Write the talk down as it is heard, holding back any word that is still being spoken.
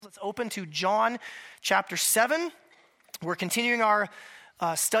Let's open to John chapter 7. We're continuing our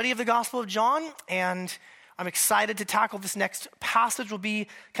study of the Gospel of John, and I'm excited to tackle this next passage. Will be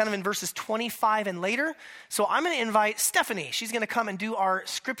kind of in verses 25 and later. So I'm going to invite Stephanie. She's going to come and do our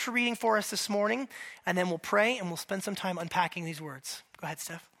scripture reading for us this morning, and then we'll pray and we'll spend some time unpacking these words. Go ahead,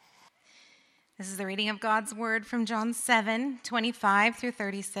 Steph. This is the reading of God's word from John 7, 25 through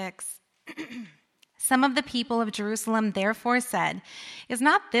 36. Some of the people of Jerusalem therefore said, "Is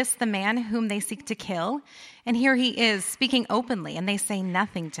not this the man whom they seek to kill? And here he is, speaking openly, and they say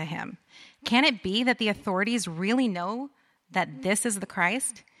nothing to him. Can it be that the authorities really know that this is the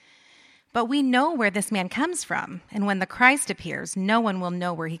Christ? But we know where this man comes from, and when the Christ appears, no one will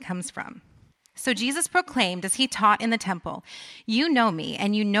know where he comes from." So Jesus proclaimed as he taught in the temple, "You know me,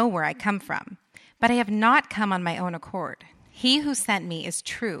 and you know where I come from. But I have not come on my own accord. He who sent me is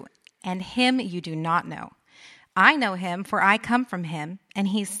true, and him you do not know. I know him, for I come from him, and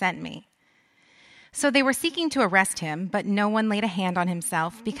he sent me." So they were seeking to arrest him, but no one laid a hand on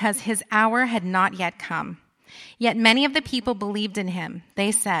himself, because his hour had not yet come. Yet many of the people believed in him.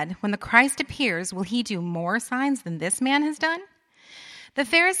 They said, "When the Christ appears, will he do more signs than this man has done?" The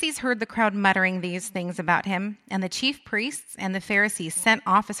Pharisees heard the crowd muttering these things about him, and the chief priests and the Pharisees sent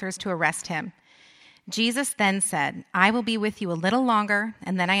officers to arrest him. Jesus then said, "I will be with you a little longer,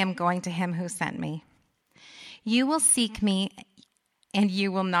 and then I am going to him who sent me. You will seek me, and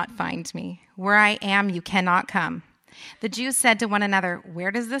you will not find me. Where I am, you cannot come." The Jews said to one another,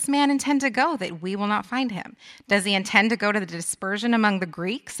 "Where does this man intend to go that we will not find him? Does he intend to go to the dispersion among the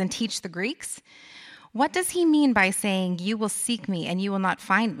Greeks and teach the Greeks? What does he mean by saying, 'You will seek me, and you will not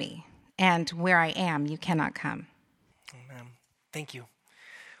find me'? And where I am, you cannot come?" Amen. Thank you.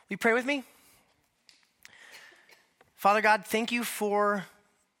 Will you pray with me? Father God, thank you for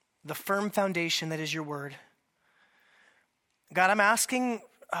the firm foundation that is your word. God, I'm asking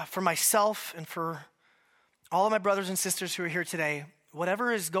for myself and for all of my brothers and sisters who are here today,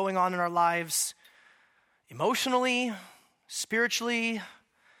 whatever is going on in our lives, emotionally, spiritually,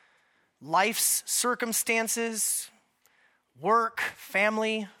 life's circumstances, work,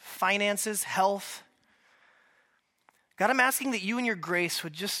 family, finances, health. God, I'm asking that you and your grace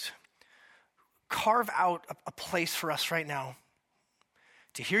would just carve out a place for us right now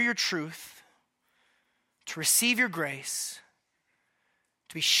to hear your truth, to receive your grace,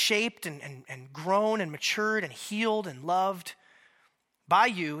 to be shaped and grown and matured and healed and loved by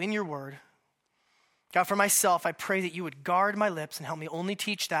you in your word. God, for myself, I pray that you would guard my lips and help me only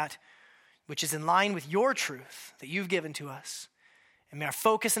teach that which is in line with your truth that you've given to us. And may our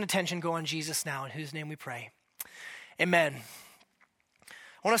focus and attention go on Jesus now, in whose name we pray. Amen.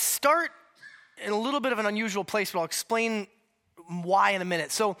 I want to start in a little bit of an unusual place, but I'll explain why in a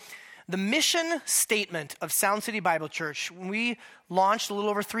minute. So the mission statement of Sound City Bible Church, when we launched a little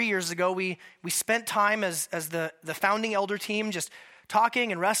over 3 years ago, we spent time as the founding elder team just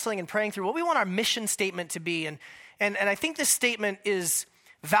talking and wrestling and praying through what we want our mission statement to be. And I think this statement is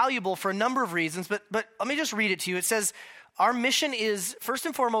valuable for a number of reasons, but let me just read it to you. It says, our mission is first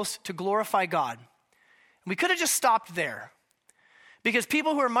and foremost to glorify God. We could have just stopped there, because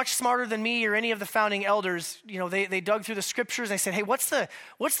people who are much smarter than me or any of the founding elders, they dug through the scriptures and they said, hey, what's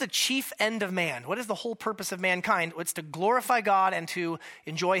the chief end of man? What is the whole purpose of mankind? It's to glorify God and to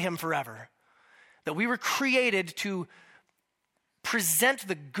enjoy him forever. That we were created to present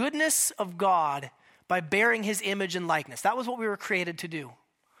the goodness of God by bearing his image and likeness. That was what we were created to do.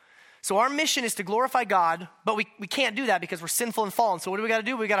 So our mission is to glorify God, but we can't do that because we're sinful and fallen. So what do we got to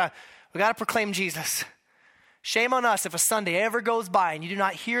do? We got to proclaim Jesus. Shame on us if a Sunday ever goes by and you do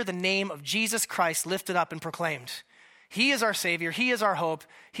not hear the name of Jesus Christ lifted up and proclaimed. He is our Savior. He is our hope.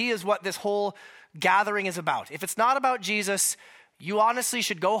 He is what this whole gathering is about. If it's not about Jesus, you honestly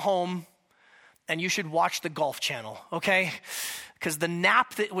should go home and you should watch the Golf Channel, okay? Because the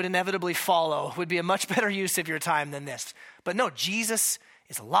nap that would inevitably follow would be a much better use of your time than this. But no, Jesus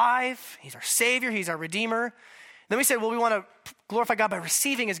is alive. He's our Savior. He's our Redeemer. Then we said, well, we want to glorify God by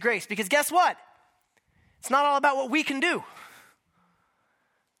receiving his grace, because guess what? It's not all about what we can do.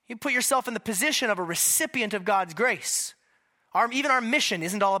 You put yourself in the position of a recipient of God's grace. Even our mission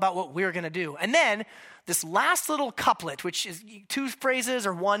isn't all about what we're going to do. And then this last little couplet, which is two phrases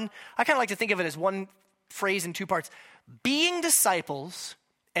or one, I kind of like to think of it as one phrase in two parts. Being disciples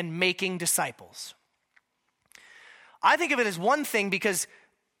and making disciples. I think of it as one thing because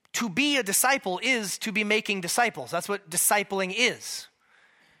to be a disciple is to be making disciples. That's what discipling is.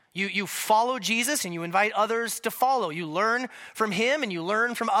 You follow Jesus and you invite others to follow. You learn from him and you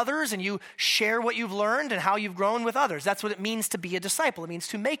learn from others and you share what you've learned and how you've grown with others. That's what it means to be a disciple. It means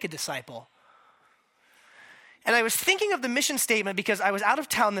to make a disciple. And I was thinking of the mission statement because I was out of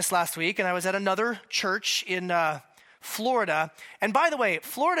town this last week and I was at another church in Florida. And by the way,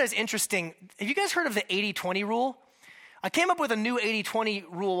 Florida is interesting. Have you guys heard of the 80-20 rule? I came up with a new 80-20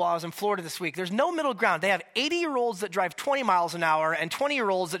 rule while I was in Florida this week. There's no middle ground. They have 80-year-olds that drive 20 miles an hour and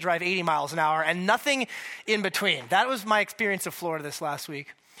 20-year-olds that drive 80 miles an hour and nothing in between. That was my experience of Florida this last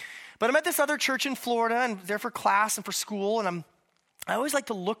week. But I'm at this other church in Florida and there for class and for school. And I always like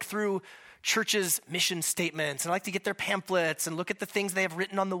to look through churches' mission statements, and I like to get their pamphlets and look at the things they have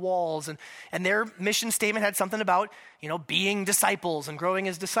written on the walls. And their mission statement had something about, being disciples and growing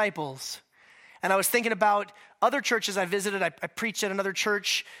as disciples. And I was thinking about other churches I visited. I preached at another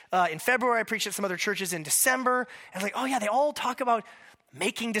church in February. I preached at some other churches in December. And I was like, oh yeah, they all talk about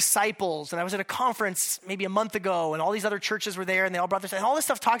making disciples. And I was at a conference maybe a month ago, and all these other churches were there, and they all brought this, and all this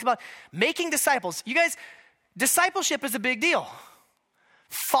stuff talks about making disciples. You guys, discipleship is a big deal.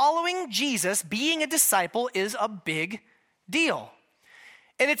 Following Jesus, being a disciple, is a big deal.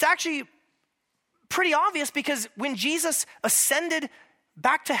 And it's actually pretty obvious because when Jesus ascended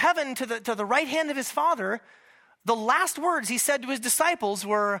back to heaven to the right hand of his Father, the last words he said to his disciples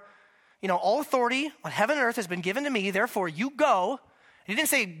were, all authority on heaven and earth has been given to me, therefore you go. He didn't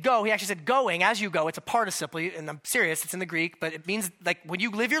say go, he actually said going as you go. It's a participle, and I'm serious, it's in the Greek, but it means like when you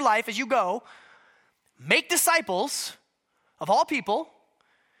live your life as you go, make disciples of all people,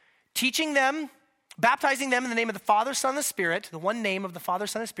 teaching them, baptizing them in the name of the Father, Son, and the Spirit, the one name of the Father,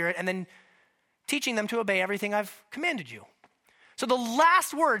 Son, and Spirit, and then teaching them to obey everything I've commanded you. So the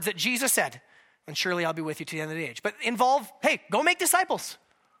last words that Jesus said, and surely I'll be with you to the end of the age, but involve, hey, go make disciples.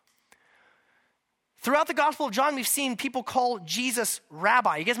 Throughout the Gospel of John, we've seen people call Jesus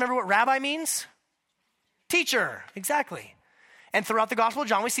rabbi. You guys remember what rabbi means? Teacher, exactly. And throughout the Gospel of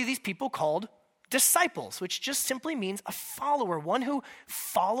John, we see these people called disciples, which just simply means a follower, one who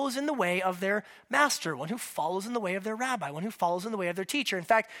follows in the way of their master, one who follows in the way of their rabbi, one who follows in the way of their teacher. In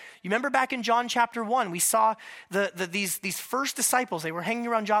fact, you remember back in John chapter 1, we saw these first disciples. They were hanging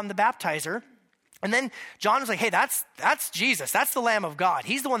around John the Baptizer, and then John was like, hey, that's Jesus. That's the Lamb of God.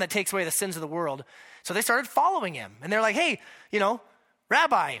 He's the one that takes away the sins of the world. So they started following him, and they're like, hey,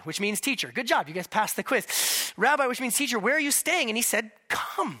 Rabbi, which means teacher. Good job, you guys passed the quiz. Rabbi, which means teacher, where are you staying? And he said,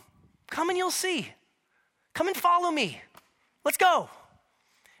 Come and you'll see. Come and follow me. Let's go.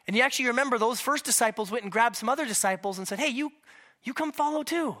 And you actually remember those first disciples went and grabbed some other disciples and said, hey, you come follow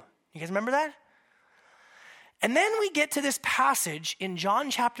too. You guys remember that? And then we get to this passage in John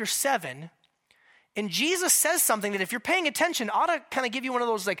chapter 7, and Jesus says something that if you're paying attention ought to kind of give you one of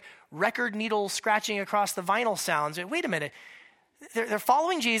those like record needle scratching across the vinyl sounds. Wait a minute. They're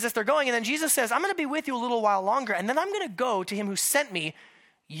following Jesus, they're going, and then Jesus says, I'm going to be with you a little while longer, and then I'm going to go to him who sent me.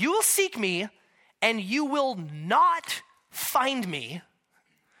 You will seek me, and you will not find me.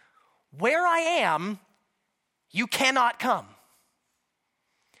 Where I am, you cannot come.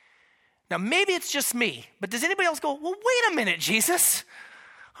 Now, maybe it's just me, but does anybody else go, well, wait a minute, Jesus.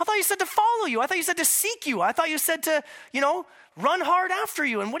 I thought you said to follow you. I thought you said to seek you. I thought you said to, run hard after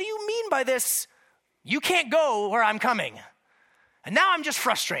you. And what do you mean by this? You can't go where I'm coming. And now I'm just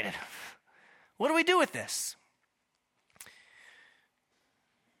frustrated. What do we do with this?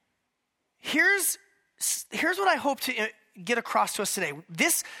 Here's what I hope to get across to us today.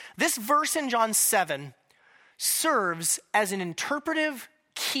 This verse in John 7 serves as an interpretive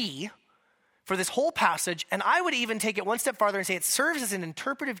key for this whole passage, and I would even take it one step farther and say it serves as an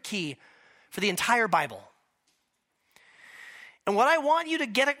interpretive key for the entire Bible. And what I want you to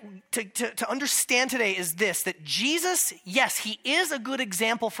get to understand today is this, that Jesus, yes, he is a good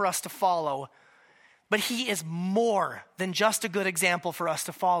example for us to follow, but he is more than just a good example for us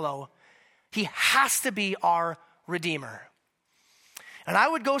to follow. He has to be our Redeemer. And I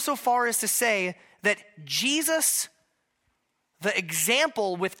would go so far as to say that Jesus, the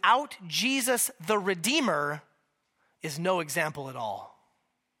example without Jesus, the Redeemer, is no example at all.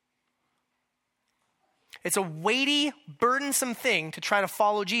 It's a weighty, burdensome thing to try to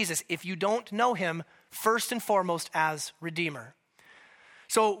follow Jesus if you don't know him first and foremost as Redeemer.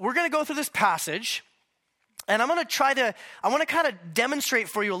 So we're going to go through this passage, and I want to kind of demonstrate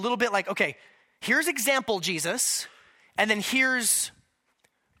for you a little bit like, okay, here's example Jesus, and then here's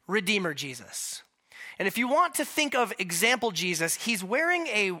Redeemer Jesus. And if you want to think of example Jesus, he's wearing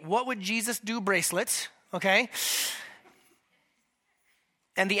a what would Jesus do bracelet, okay?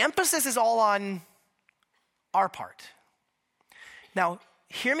 And the emphasis is all on our part. Now,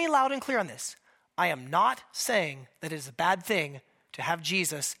 hear me loud and clear on this. I am not saying that it is a bad thing to have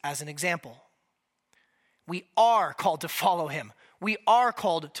Jesus as an example. We are called to follow him. We are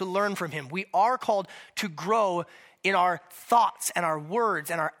called to learn from him. We are called to grow in our thoughts and our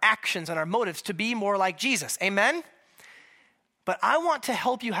words and our actions and our motives to be more like Jesus. Amen? But I want to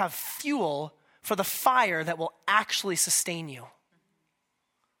help you have fuel for the fire that will actually sustain you.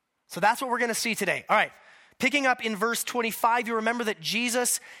 So that's what we're going to see today. All right, picking up in verse 25, you remember that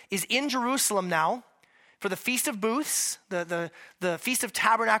Jesus is in Jerusalem now for the Feast of Booths, the Feast of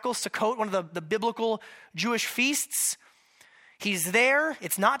Tabernacles, Sukkot, one of the biblical Jewish feasts. He's there.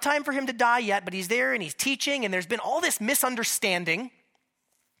 It's not time for him to die yet, but he's there and he's teaching, and there's been all this misunderstanding.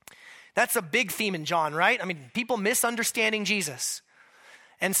 That's a big theme in John, right? I mean, people misunderstanding Jesus.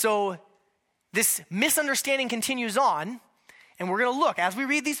 And so this misunderstanding continues on, and we're going to look, as we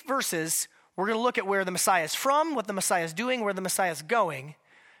read these verses, we're going to look at where the Messiah is from, what the Messiah is doing, where the Messiah is going,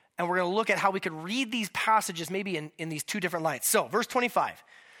 and we're going to look at how we could read these passages maybe in these two different lights. So, verse 25,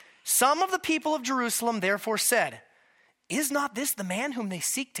 some of the people of Jerusalem therefore said, is not this the man whom they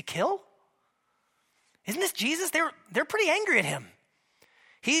seek to kill? Isn't this Jesus? They're pretty angry at him.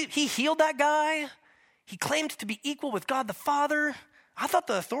 He healed that guy. He claimed to be equal with God the Father. I thought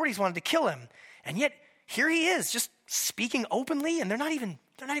the authorities wanted to kill him. And yet here he is just speaking openly, and they're not even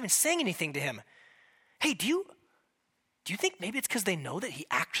saying anything to him. Hey, do you think maybe it's because they know that he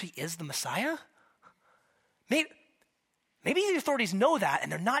actually is the Messiah? Maybe the authorities know that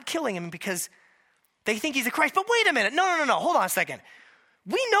and they're not killing him because they think he's the Christ. But wait a minute. No. Hold on a second.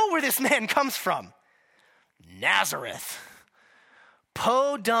 We know where this man comes from. Nazareth.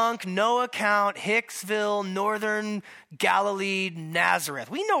 Podunk, no account, Hicksville, Northern Galilee, Nazareth.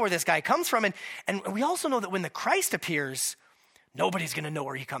 We know where this guy comes from. And we also know that when the Christ appears, nobody's going to know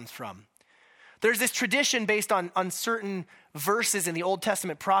where he comes from. There's this tradition based on certain verses in the Old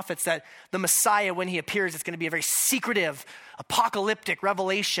Testament prophets that the Messiah, when he appears, it's going to be a very secretive, apocalyptic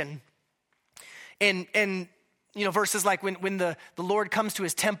revelation. And you know, verses like when the Lord comes to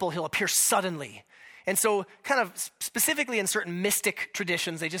his temple, he'll appear suddenly. And so kind of specifically in certain mystic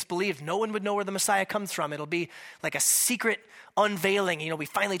traditions, they just believe no one would know where the Messiah comes from. It'll be like a secret unveiling. You know, we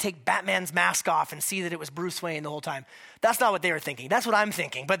finally take Batman's mask off and see that it was Bruce Wayne the whole time. That's not what they were thinking. That's what I'm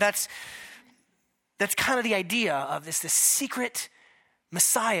thinking. But that's kind of the idea of this secret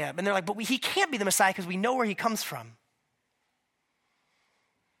Messiah. And they're like, but he can't be the Messiah because we know where he comes from.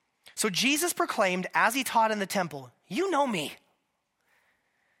 So Jesus proclaimed as he taught in the temple, you know me.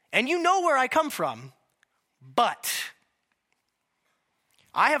 And you know where I come from, but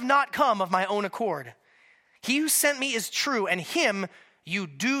I have not come of my own accord. He who sent me is true, and him you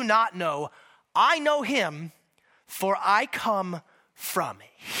do not know. I know him, for I come from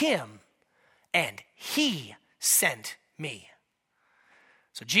him, and he sent me.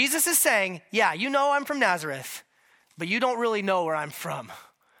 So Jesus is saying, yeah, you know I'm from Nazareth, but you don't really know where I'm from.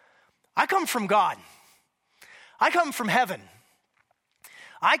 I come from God. I come from heaven.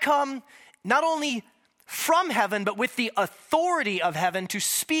 I come not only from heaven, but with the authority of heaven to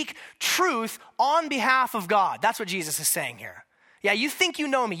speak truth on behalf of God. That's what Jesus is saying here. Yeah, you think you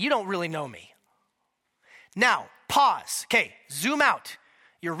know me. You don't really know me. Now, pause. Okay, zoom out.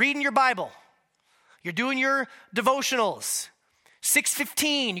 You're reading your Bible. You're doing your devotionals.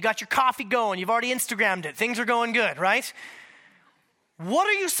 6:15, you got your coffee going. You've already Instagrammed it. Things are going good, right? What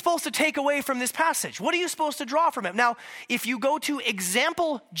are you supposed to take away from this passage? What are you supposed to draw from it? Now, if you go to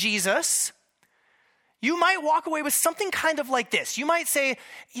example Jesus, you might walk away with something kind of like this. You might say,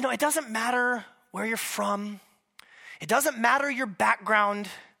 you know, it doesn't matter where you're from. It doesn't matter your background.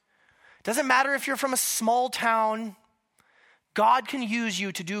 It doesn't matter if you're from a small town. God can use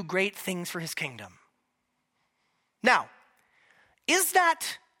you to do great things for his kingdom. Now, is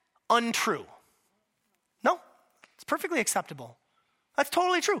that untrue? No, it's perfectly acceptable. That's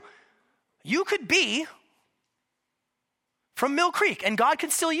totally true. You could be from Mill Creek and God can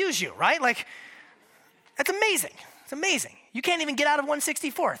still use you, right? Like, that's amazing. It's amazing. You can't even get out of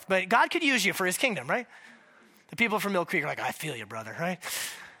 164th, but God could use you for his kingdom, right? The people from Mill Creek are like, I feel you, brother, right?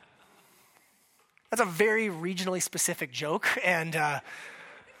 That's a very regionally specific joke, and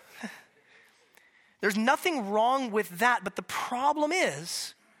there's nothing wrong with that, but the problem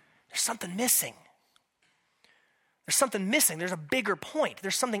is there's something missing. There's something missing. There's a bigger point.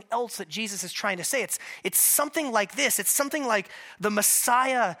 There's something else that Jesus is trying to say. It's something like this. It's something like the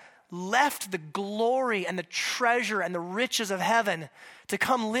Messiah left the glory and the treasure and the riches of heaven to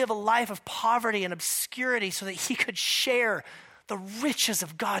come live a life of poverty and obscurity so that he could share the riches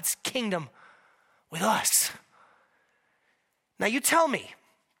of God's kingdom with us. Now you tell me,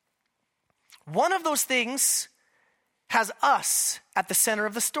 one of those things has us at the center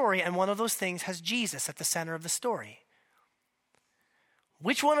of the story, and one of those things has Jesus at the center of the story.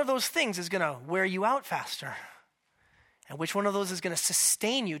 Which one of those things is going to wear you out faster? And which one of those is going to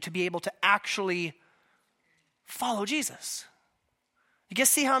sustain you to be able to actually follow Jesus? You guys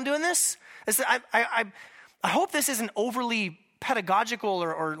see how I'm doing this? I hope this isn't overly pedagogical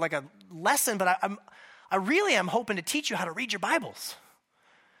or like a lesson, but I really am hoping to teach you how to read your Bibles,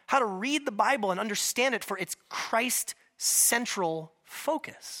 how to read the Bible and understand it for its Christ-central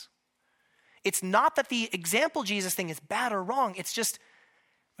focus. It's not that the example Jesus thing is bad or wrong. It's just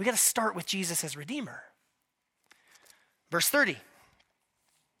we got to start with Jesus as Redeemer. Verse 30.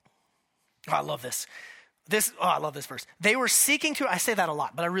 Oh, I love this. I love this verse. They were seeking to, I say that a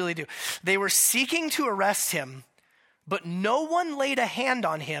lot, but I really do. They were seeking to arrest him, but no one laid a hand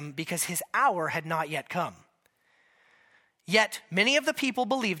on him because his hour had not yet come. Yet many of the people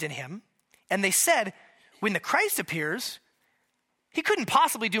believed in him, and they said, when the Christ appears, he couldn't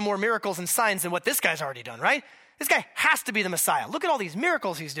possibly do more miracles and signs than what this guy's already done, right? This guy has to be the Messiah. Look at all these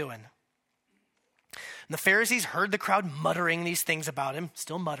miracles he's doing. And the Pharisees heard the crowd muttering these things about him,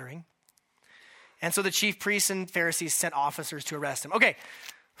 still muttering. And so the chief priests and Pharisees sent officers to arrest him. Okay,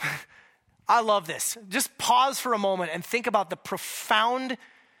 I love this. Just pause for a moment and think about the profound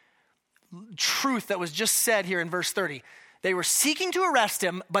truth that was just said here in verse 30. They were seeking to arrest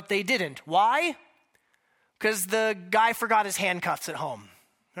him, but they didn't. Why? Because the guy forgot his handcuffs at home,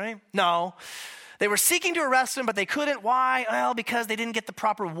 right? No. They were seeking to arrest him, but they couldn't. Why? Well, because they didn't get the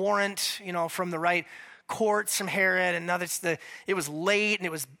proper warrant, from the right courts from Herod, and now it was late, and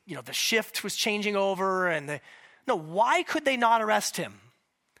it was, the shift was changing over, why could they not arrest him?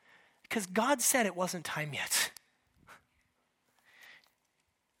 Because God said it wasn't time yet.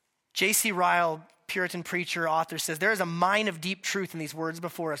 J.C. Ryle, Puritan preacher, author, says, there is a mine of deep truth in these words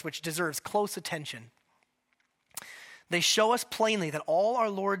before us which deserves close attention. They show us plainly that all our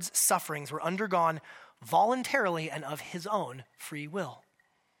Lord's sufferings were undergone voluntarily and of his own free will.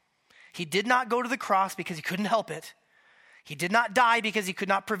 He did not go to the cross because he couldn't help it. He did not die because he could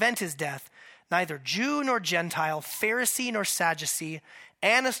not prevent his death. Neither Jew nor Gentile, Pharisee nor Sadducee,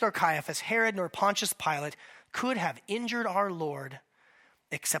 Annas nor Caiaphas, Herod nor Pontius Pilate could have injured our Lord,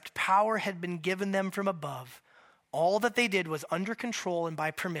 except power had been given them from above. All that they did was under control and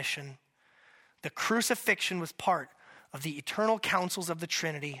by permission. The crucifixion was part of the eternal counsels of the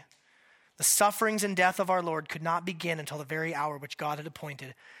Trinity. The sufferings and death of our Lord could not begin until the very hour which God had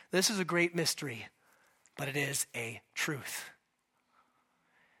appointed. This is a great mystery, but it is a truth.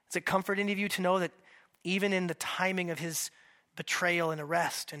 Does it comfort any of you to know that even in the timing of his betrayal and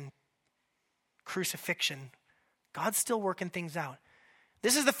arrest and crucifixion, God's still working things out?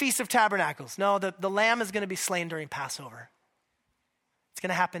 This is the Feast of Tabernacles. No, the lamb is going to be slain during Passover. It's going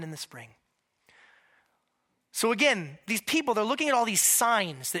to happen in the spring. So again, these people, they're looking at all these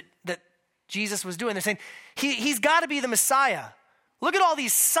signs that Jesus was doing. They're saying, he's got to be the Messiah. Look at all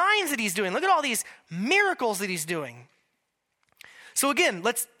these signs that he's doing. Look at all these miracles that he's doing. So again,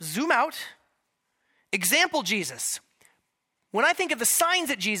 let's zoom out. Example Jesus. When I think of the signs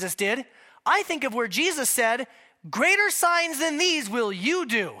that Jesus did, I think of where Jesus said, greater signs than these will you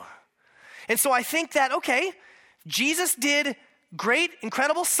do. And so I think that, okay, Jesus did great,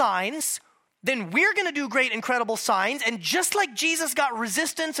 incredible signs, then we're going to do great, incredible signs. And just like Jesus got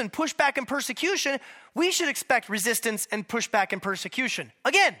resistance and pushback and persecution, we should expect resistance and pushback and persecution.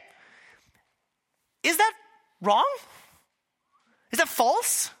 Again, is that wrong? Is that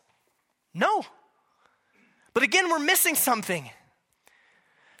false? No. But again, we're missing something.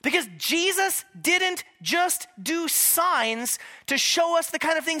 Because Jesus didn't just do signs to show us the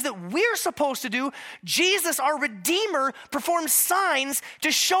kind of things that we're supposed to do. Jesus, our Redeemer, performed signs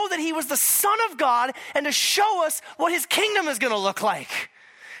to show that he was the Son of God and to show us what his kingdom is going to look like.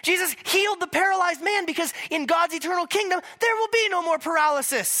 Jesus healed the paralyzed man because in God's eternal kingdom, there will be no more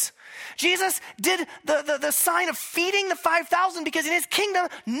paralysis. Jesus did the sign of feeding the 5,000 because in his kingdom,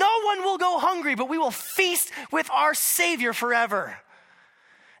 no one will go hungry, but we will feast with our Savior forever.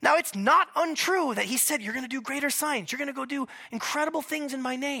 Now, it's not untrue that he said, you're going to do greater signs. You're going to go do incredible things in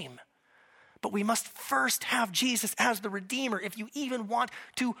my name. But we must first have Jesus as the Redeemer if you even want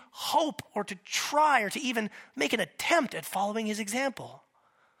to hope or to try or to even make an attempt at following his example.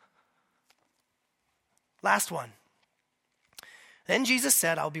 Last one. Then Jesus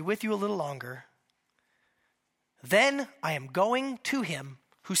said, I'll be with you a little longer. Then I am going to him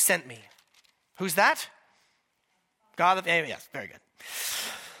who sent me. Who's that? God of, yes, very good.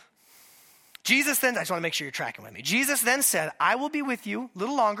 Jesus then, I just want to make sure you're tracking with me. Jesus then said, I will be with you a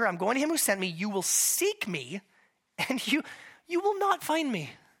little longer. I'm going to him who sent me. You will seek me, and you will not find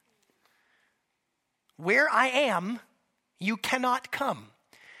me. Where I am, you cannot come.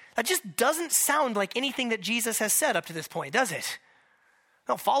 That just doesn't sound like anything that Jesus has said up to this point, does it?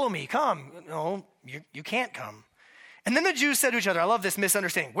 No, follow me, come. No, you can't come. And then the Jews said to each other, I love this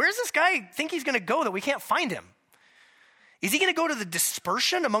misunderstanding. Where does this guy think he's going to go that we can't find him? Is he going to go to the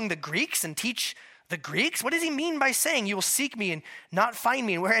dispersion among the Greeks and teach the Greeks? What does he mean by saying, you will seek me and not find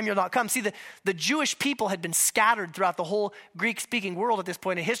me, and where I am you'll not come? See, the Jewish people had been scattered throughout the whole Greek-speaking world at this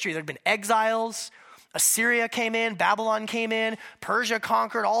point in history. There had been exiles. Assyria came in, Babylon came in, Persia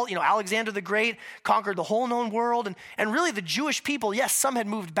conquered Alexander the Great conquered the whole known world. And really the Jewish people, yes, some had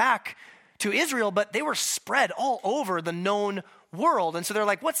moved back to Israel, but they were spread all over the known world. And so they're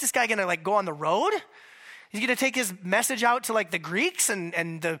like, what's this guy gonna go on the road? He's gonna take his message out to the Greeks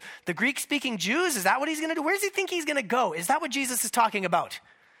and the Greek-speaking Jews? Is that what he's gonna do? Where does he think he's gonna go? Is that what Jesus is talking about?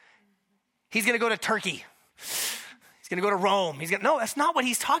 He's gonna go to Turkey. He's gonna go to Rome. No, that's not what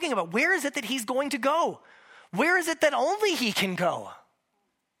he's talking about. Where is it that he's going to go? Where is it that only he can go?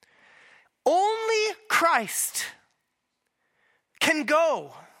 Only Christ can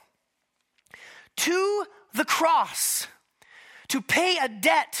go to the cross to pay a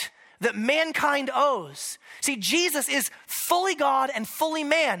debt that mankind owes. See, Jesus is fully God and fully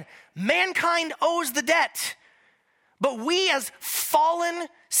man. Mankind owes the debt, but we as fallen,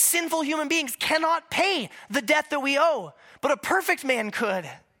 sinful human beings cannot pay the debt that we owe, but a perfect man could.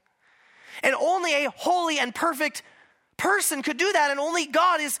 And only a holy and perfect person could do that, and only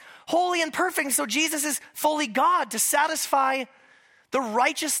God is holy and perfect. And so Jesus is fully God to satisfy the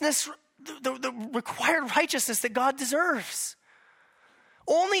righteousness, the required righteousness that God deserves.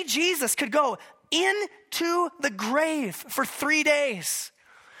 Only Jesus could go into the grave for 3 days.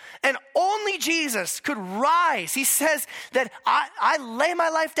 And only Jesus could rise. He says that I lay my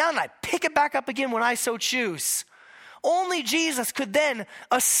life down and I pick it back up again when I so choose. Only Jesus could then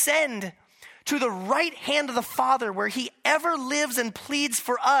ascend to the right hand of the Father, where he ever lives and pleads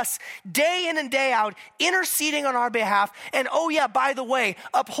for us day in and day out, interceding on our behalf. And oh yeah, by the way,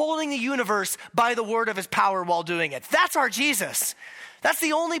 upholding the universe by the word of his power while doing it. That's our Jesus. That's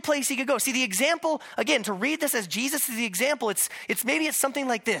the only place he could go. See, the example, again, to read this as Jesus is the example, it's something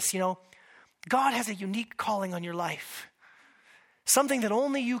like this, God has a unique calling on your life. Something that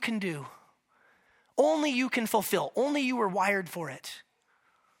only you can do. Only you can fulfill. Only you were wired for it.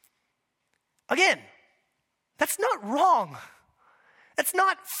 Again, that's not wrong. That's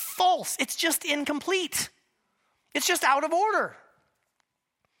not false. It's just incomplete. It's just out of order.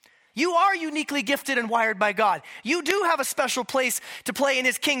 You are uniquely gifted and wired by God. You do have a special place to play in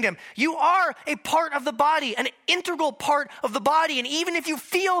his kingdom. You are a part of the body, an integral part of the body. And even if you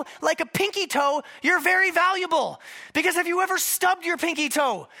feel like a pinky toe, you're very valuable. Because have you ever stubbed your pinky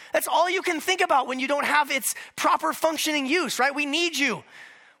toe? That's all you can think about when you don't have its proper functioning use, right? We need you.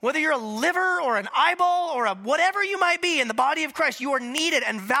 Whether you're a liver or an eyeball or whatever you might be in the body of Christ, you are needed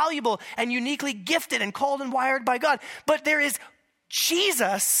and valuable and uniquely gifted and called and wired by God. But there is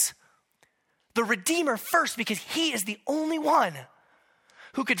Jesus, the Redeemer, first, because he is the only one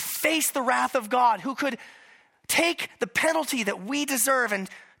who could face the wrath of God, who could take the penalty that we deserve and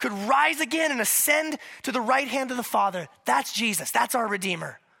could rise again and ascend to the right hand of the Father. That's Jesus. That's our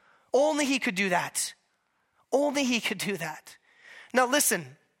Redeemer. Only he could do that. Only he could do that. Now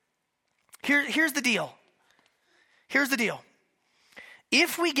listen. Here's the deal. Here's the deal.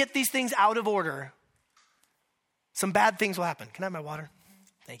 If we get these things out of order, some bad things will happen. Can I have my water?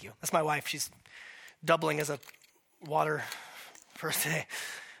 Thank you. That's my wife. She's doubling as a water person today.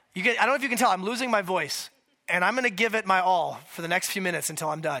 I don't know if you can tell, I'm losing my voice, and I'm going to give it my all for the next few minutes until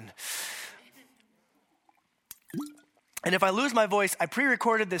I'm done. And if I lose my voice, I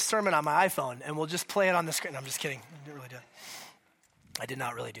pre-recorded this sermon on my iPhone, and we'll just play it on the screen. No, I'm just kidding. I didn't really do it. I did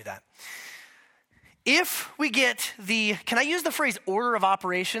not really do that. If we get can I use the phrase order of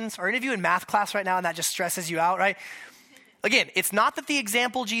operations? Are any of you in math class right now and that just stresses you out, right? Again, it's not that the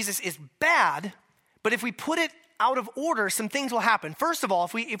example Jesus is bad, but if we put it out of order, some things will happen. First of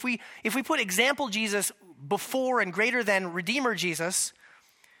all, if we put example Jesus before and greater than Redeemer Jesus,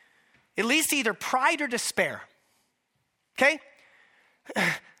 it leads to either pride or despair. Okay?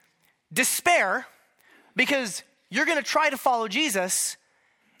 Despair, because you're going to try to follow Jesus,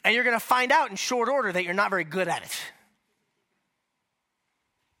 and you're going to find out in short order that you're not very good at it.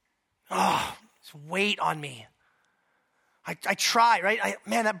 Oh, it's weight on me. I try, right?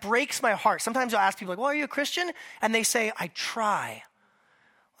 Man, that breaks my heart. Sometimes I'll ask people, well, are you a Christian? And they say, I try.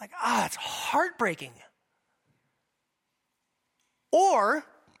 Like, it's heartbreaking. Or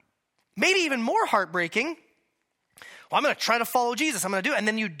maybe even more heartbreaking, well, I'm going to try to follow Jesus. I'm going to do it. And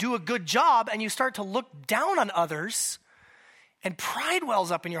then you do a good job and you start to look down on others, and pride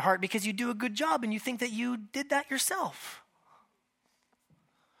wells up in your heart because you do a good job and you think that you did that yourself.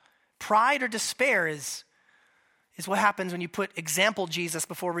 Pride or despair is what happens when you put example Jesus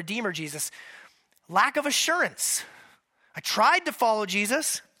before Redeemer Jesus. Lack of assurance. I tried to follow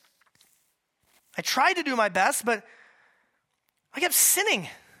Jesus. I tried to do my best, but I kept sinning.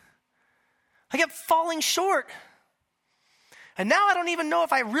 I kept falling short. And now I don't even know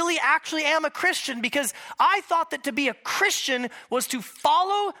if I really actually am a Christian, because I thought that to be a Christian was to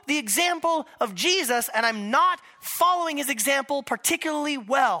follow the example of Jesus, and I'm not following his example particularly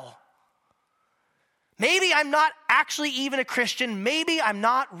well. Maybe I'm not actually even a Christian. Maybe I'm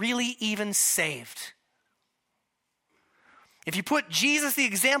not really even saved. If you put Jesus, the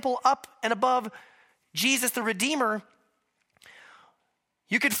example, up and above Jesus, the Redeemer,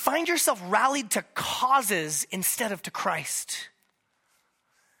 you could find yourself rallied to causes instead of to Christ.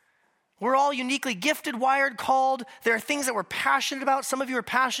 We're all uniquely gifted, wired, called. There are things that we're passionate about. Some of you are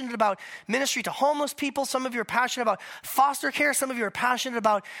passionate about ministry to homeless people. Some of you are passionate about foster care. Some of you are passionate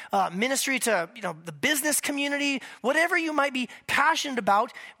about ministry to the business community. Whatever you might be passionate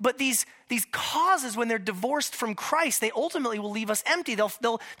about. But these causes, when they're divorced from Christ, they ultimately will leave us empty. They'll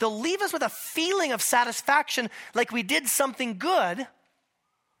leave us with a feeling of satisfaction, like we did something good.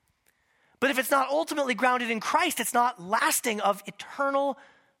 But if it's not ultimately grounded in Christ, it's not lasting, of eternal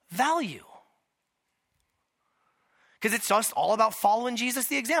value. Because it's just all about following Jesus,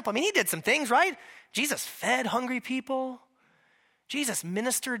 the example. I mean, he did some things, right? Jesus fed hungry people. Jesus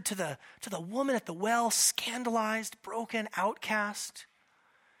ministered to the woman at the well, scandalized, broken, outcast.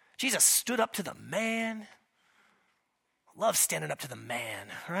 Jesus stood up to the man. I love standing up to the man,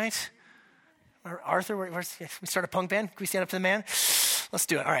 right? Arthur, we start a punk band? Can we stand up to the man? Let's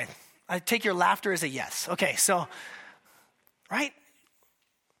do it. All right. I take your laughter as a yes. Okay, so, right?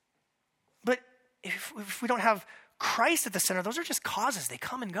 But if we don't have Christ at the center, those are just causes. They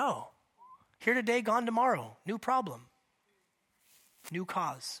come and go. Here today, gone tomorrow. New problem. New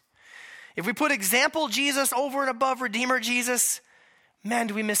cause. If we put example Jesus over and above Redeemer Jesus, man,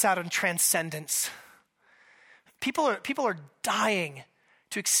 do we miss out on transcendence. People are dying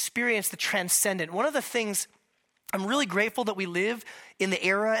to experience the transcendent. One of the things I'm really grateful that we live in the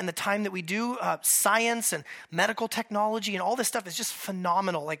era and the time that we do. Science and medical technology and all this stuff is just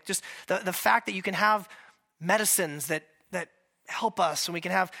phenomenal. Like just the fact that you can have medicines that help us, and we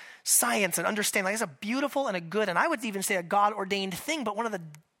can have science and understand. Like it's a beautiful and a good, and I would even say a God-ordained thing. But one of the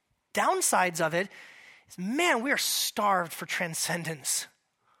downsides of it is, man, we are starved for transcendence.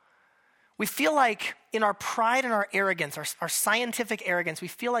 We feel like in our pride and our arrogance, our scientific arrogance, we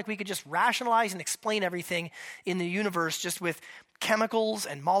feel like we could just rationalize and explain everything in the universe just with chemicals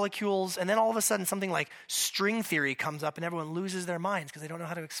and molecules, and then all of a sudden something like string theory comes up and everyone loses their minds because they don't know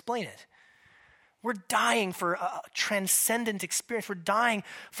how to explain it. We're dying for a transcendent experience. We're dying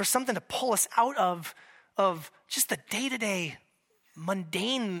for something to pull us out of just the day-to-day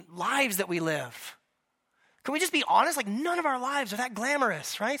mundane lives that we live. Can we just be honest? Like none of our lives are that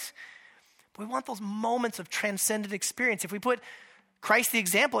glamorous, right? We want those moments of transcendent experience. If we put Christ the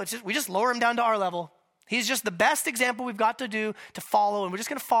example, we just lower him down to our level. He's just the best example we've got to follow, and we're just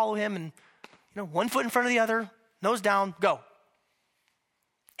going to follow him, and one foot in front of the other, nose down, go.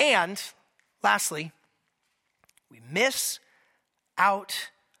 And lastly, we miss out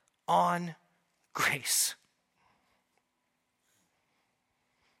on grace.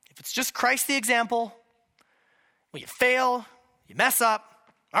 If it's just Christ the example, when you fail, you mess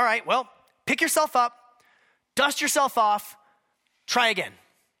up, all right, well, pick yourself up, dust yourself off, try again.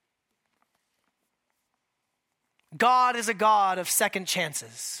 God is a God of second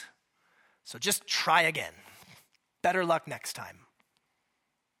chances. So just try again. Better luck next time.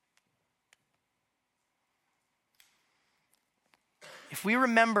 If we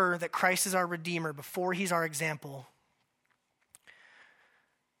remember that Christ is our Redeemer before he's our example,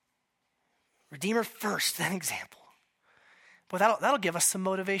 Redeemer first, then example. But that'll give us some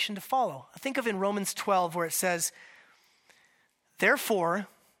motivation to follow. I think of in Romans 12 where it says, therefore,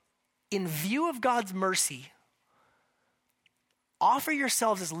 in view of God's mercy, offer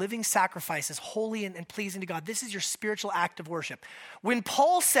yourselves as living sacrifices, holy and pleasing to God. This is your spiritual act of worship. When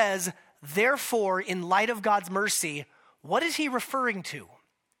Paul says, therefore, in light of God's mercy, what is he referring to?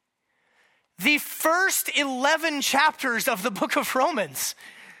 The first 11 chapters of the book of Romans.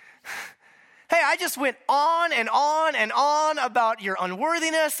 Hey, I just went on and on and on about your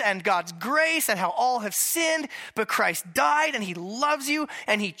unworthiness and God's grace and how all have sinned, but Christ died and he loves you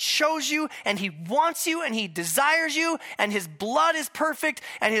and he chose you and he wants you and he desires you and his blood is perfect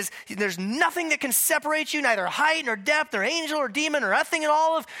and there's nothing that can separate you, neither height nor depth nor angel or demon or nothing in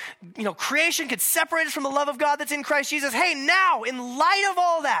all of creation could separate us from the love of God that's in Christ Jesus. Hey, now, in light of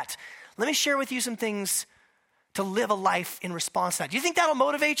all that, let me share with you some things to live a life in response to that. Do you think that'll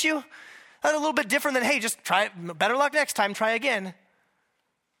motivate you? That's a little bit different than, hey, just try it, better luck next time, try again.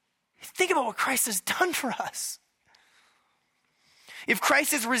 Think about what Christ has done for us. If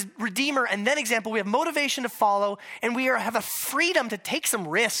Christ is Redeemer and then example, we have motivation to follow, and we have a freedom to take some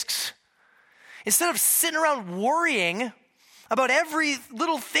risks. Instead of sitting around worrying about every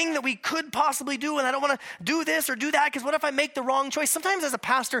little thing that we could possibly do, and I don't want to do this or do that, because what if I make the wrong choice? Sometimes as a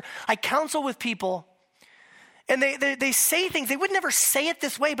pastor, I counsel with people, and they say things, they would never say it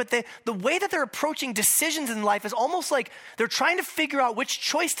this way, but the way that they're approaching decisions in life is almost like they're trying to figure out which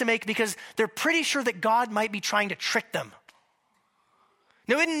choice to make because they're pretty sure that God might be trying to trick them.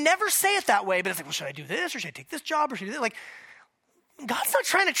 Now, we would never say it that way, but it's like, well, should I do this, or should I take this job, or should I do that? Like, God's not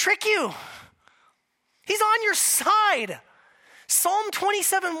trying to trick you. He's on your side. Psalm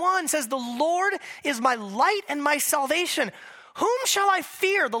 27:1 says, the Lord is my light and my salvation. Whom shall I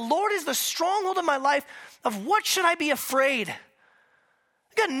fear? The Lord is the stronghold of my life. Of what should I be afraid?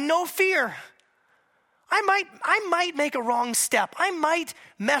 I got no fear. I might make a wrong step. I might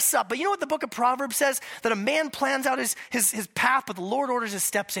mess up. But you know what the book of Proverbs says? That a man plans out his path, but the Lord orders his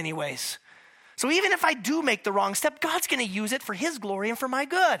steps anyways. So even if I do make the wrong step, God's going to use it for his glory and for my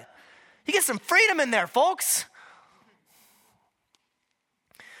good. You get some freedom in there, folks.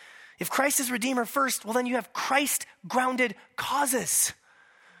 If Christ is Redeemer first, well, then you have Christ-grounded causes.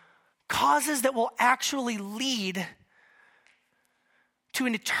 Causes that will actually lead to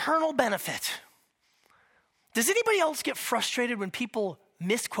an eternal benefit. Does anybody else get frustrated when people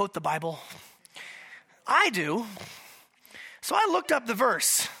misquote the Bible? I do. So I looked up the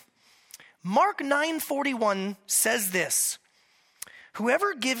verse. Mark 9:41 says this.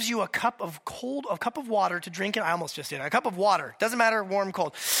 Whoever gives you a cup of water to drink, and I almost just did it, a cup of water, doesn't matter, warm,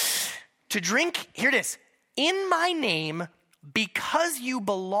 cold, to drink, here it is, in my name, because you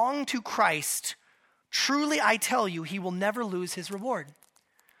belong to Christ, truly I tell you, he will never lose his reward.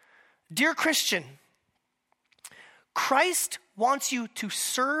 Dear Christian, Christ wants you to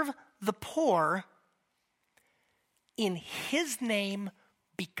serve the poor in his name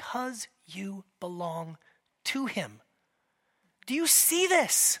because you belong to him. Do you see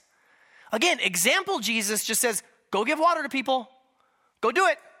this? Again, example Jesus just says, go give water to people. Go do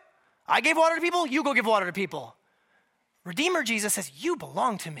it. I gave water to people, you go give water to people. Redeemer Jesus says, you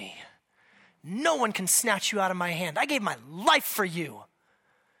belong to me. No one can snatch you out of my hand. I gave my life for you.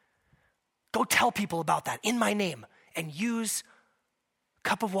 Go tell people about that in my name and use a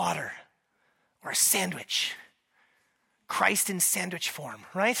cup of water or a sandwich. Christ in sandwich form,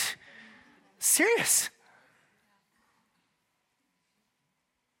 right? Serious.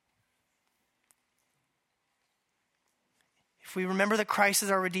 If we remember that Christ is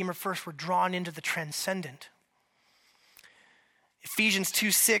our Redeemer first, we're drawn into the transcendent. Ephesians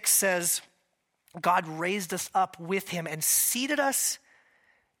 2:6 says, God raised us up with him and seated us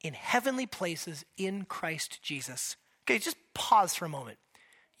in heavenly places in Christ Jesus. Okay, just pause for a moment.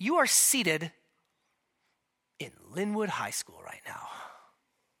 You are seated in Linwood High School right now.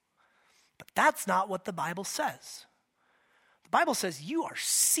 But that's not what the Bible says. The Bible says you are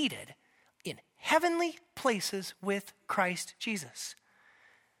seated in heavenly places with Christ Jesus.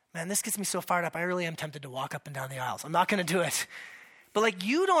 Man, this gets me so fired up. I really am tempted to walk up and down the aisles. I'm not going to do it. But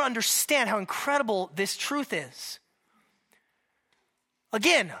you don't understand how incredible this truth is.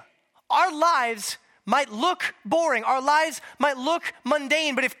 Again, our lives might look boring. Our lives might look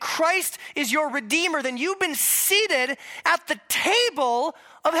mundane. But if Christ is your Redeemer, then you've been seated at the table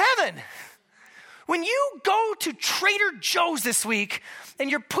of heaven. When you go to Trader Joe's this week and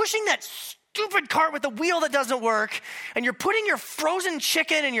you're pushing that stupid cart with the wheel that doesn't work, and you're putting your frozen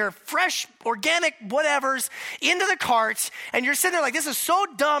chicken and your fresh organic whatevers into the cart, and you're sitting there like, this is so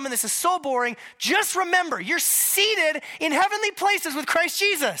dumb and this is so boring, just remember, you're seated in heavenly places with Christ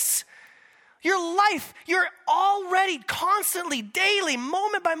Jesus. Your life, you're already constantly, daily,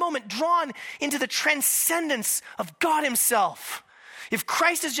 moment by moment, drawn into the transcendence of God himself. If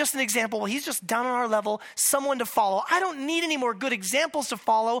Christ is just an example, well, he's just down on our level, someone to follow. I don't need any more good examples to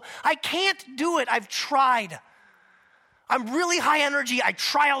follow. I can't do it. I've tried. I'm really high energy. I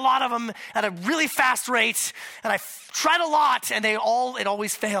try a lot of them at a really fast rate, and I've tried a lot, and it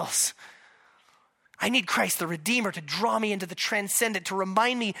always fails. I need Christ, the Redeemer, to draw me into the transcendent, to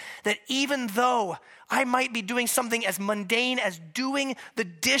remind me that even though I might be doing something as mundane as doing the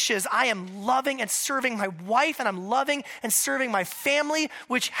dishes, I am loving and serving my wife, and I'm loving and serving my family,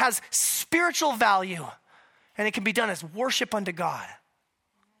 which has spiritual value, and it can be done as worship unto God.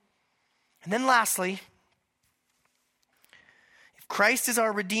 And then lastly, if Christ is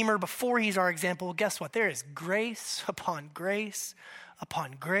our Redeemer before he's our example, well, guess what? There is grace upon grace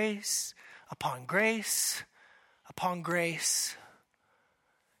upon grace upon grace upon grace.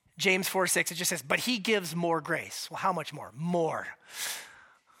 James 4:6, it just says, but he gives more grace. Well, how much more? More.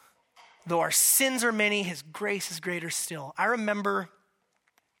 Though our sins are many, his grace is greater still. I remember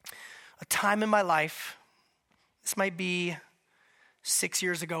a time in my life, this might be 6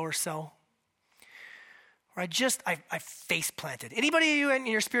 years ago or so, where I face planted. Anybody of you in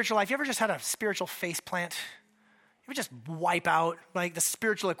your spiritual life, you ever just had a spiritual face plant? You ever just wipe out, like the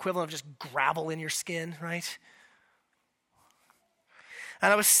spiritual equivalent of just gravel in your skin, right?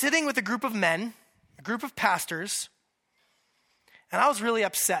 And I was sitting with a group of men, a group of pastors, and I was really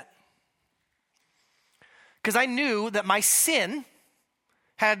upset. Because I knew that my sin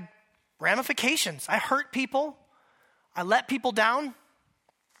had ramifications. I hurt people. I let people down.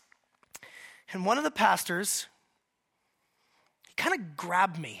 And one of the pastors, he kind of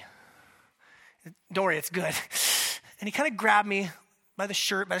grabbed me. Don't worry, it's good. And he kind of grabbed me by the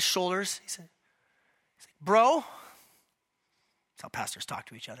shirt, by the shoulders. He said, bro, that's how pastors talk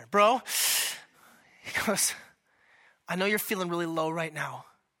to each other. Bro, he goes, I know you're feeling really low right now.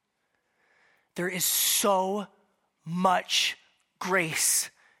 There is so much grace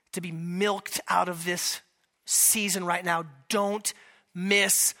to be milked out of this season right now. Don't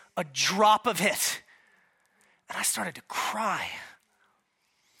miss a drop of it. And I started to cry.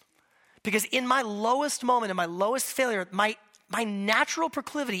 Because in my lowest moment, in my lowest failure, my natural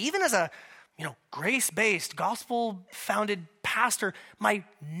proclivity, even as a grace-based, gospel-founded pastor, my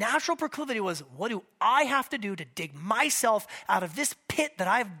natural proclivity was, what do I have to do to dig myself out of this pit that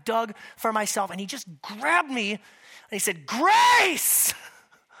I've dug for myself? And he just grabbed me and he said, grace!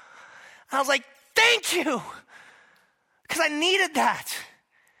 And I was like, thank you! Because I needed that.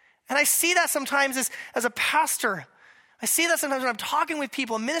 And I see that sometimes as a pastor. I see that sometimes when I'm talking with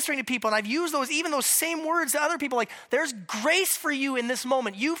people and ministering to people, and I've used even those same words to other people, like, there's grace for you in this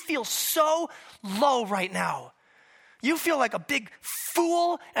moment. You feel so low right now. You feel like a big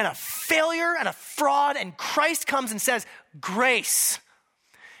fool and a failure and a fraud, and Christ comes and says, grace.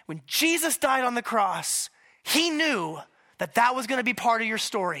 When Jesus died on the cross, he knew that was going to be part of your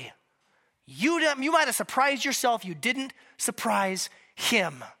story. You might have surprised yourself. You didn't surprise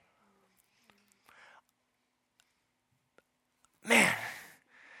him. Man,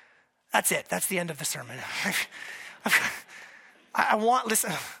 that's it. That's the end of the sermon.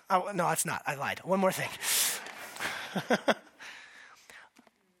 No, it's not. I lied. One more thing.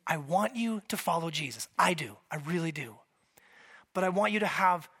 I want you to follow Jesus. I do. I really do. But I want you to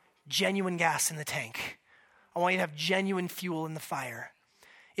have genuine gas in the tank. I want you to have genuine fuel in the fire.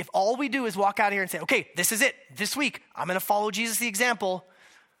 If all we do is walk out here and say, okay, this is it. This week, I'm going to follow Jesus, the example.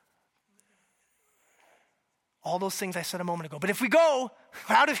 All those things I said a moment ago. But if we go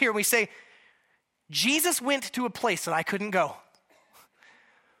out of here and we say, Jesus went to a place that I couldn't go,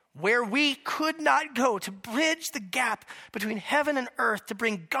 where we could not go, to bridge the gap between heaven and earth, to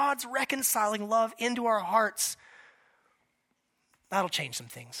bring God's reconciling love into our hearts, that'll change some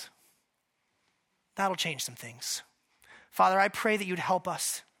things. That'll change some things. Father, I pray that you'd help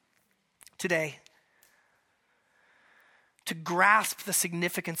us today to grasp the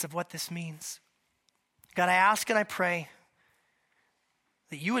significance of what this means. God, I ask and I pray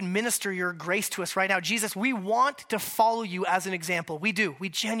that you would minister your grace to us right now. Jesus, we want to follow you as an example. We do. We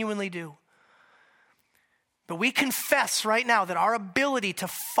genuinely do. But we confess right now that our ability to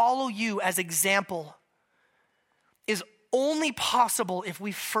follow you as example is only possible if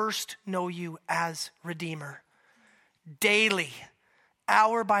we first know you as Redeemer. Daily,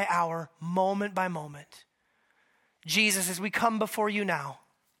 hour by hour, moment by moment. Jesus, as we come before you now,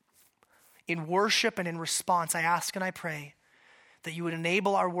 in worship and in response, I ask and I pray that you would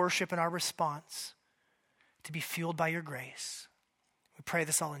enable our worship and our response to be fueled by your grace. We pray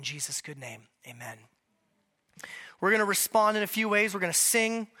this all in Jesus' good name. Amen. We're going to respond in a few ways. We're going to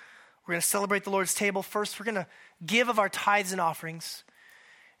sing. We're going to celebrate the Lord's table. First, we're going to give of our tithes and offerings.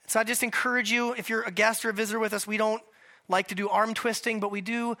 So I just encourage you, if you're a guest or a visitor with us, we don't like to do arm twisting, but we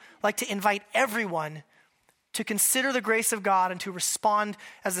do like to invite everyone to consider the grace of God and to respond,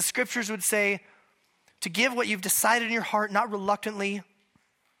 as the scriptures would say, to give what you've decided in your heart, not reluctantly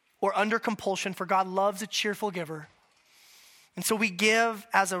or under compulsion, for God loves a cheerful giver. And so we give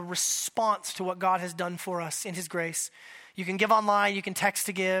as a response to what God has done for us in his grace. You can give online, you can text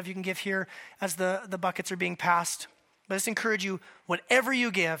to give, you can give here as the buckets are being passed. But I just encourage you, whatever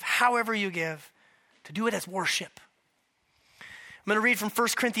you give, however you give, to do it as worship. I'm going to read from 1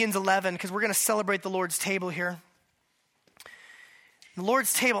 Corinthians 11 because we're going to celebrate the Lord's table here. The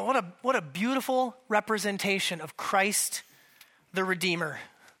Lord's table, what a beautiful representation of Christ the Redeemer.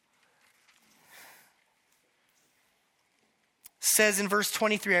 It says in verse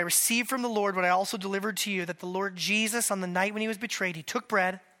 23, I received from the Lord what I also delivered to you, that the Lord Jesus, on the night when he was betrayed, he took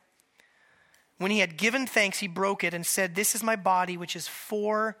bread. When he had given thanks, he broke it and said, this is my body, which is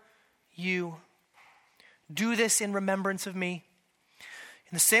for you. Do this in remembrance of me.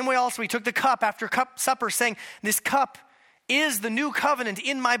 In the same way also he took the cup after supper, saying, "This cup is the new covenant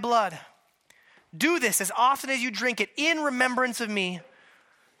in my blood. Do this as often as you drink it in remembrance of me.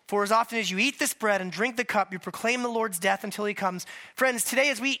 For as often as you eat this bread and drink the cup, you proclaim the Lord's death until he comes." Friends, today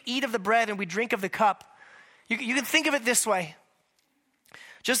as we eat of the bread and we drink of the cup, you can think of it this way.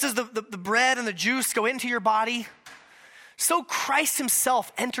 Just as the bread and the juice go into your body, so Christ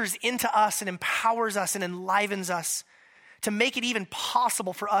himself enters into us and empowers us and enlivens us to make it even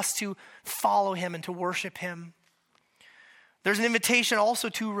possible for us to follow him and to worship him. There's an invitation also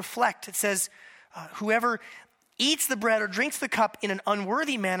to reflect. It says, whoever eats the bread or drinks the cup in an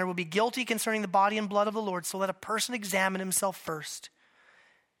unworthy manner will be guilty concerning the body and blood of the Lord. So let a person examine himself first.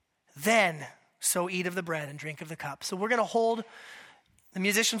 Then so eat of the bread and drink of the cup. So we're going to hold, the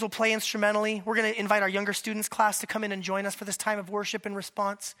musicians will play instrumentally. We're going to invite our younger students class to come in and join us for this time of worship and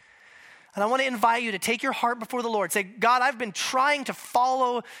response. And I want to invite you to take your heart before the Lord. Say, God, I've been trying to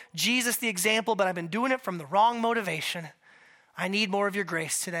follow Jesus, the example, but I've been doing it from the wrong motivation. I need more of your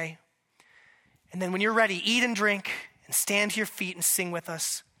grace today. And then when you're ready, eat and drink and stand to your feet and sing with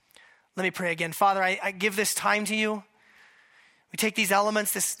us. Let me pray again. Father, I give this time to you. We take these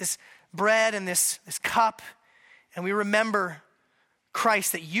elements, this bread and this cup, and we remember,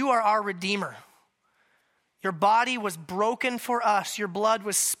 Christ, that you are our Redeemer. Your body was broken for us. Your blood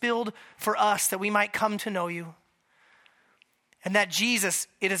was spilled for us that we might come to know you. And that Jesus,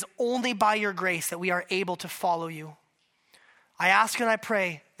 it is only by your grace that we are able to follow you. I ask and I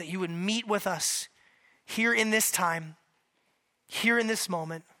pray that you would meet with us here in this time, here in this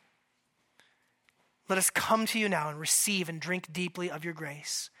moment. Let us come to you now and receive and drink deeply of your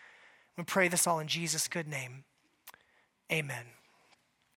grace. We pray this all in Jesus' good name. Amen.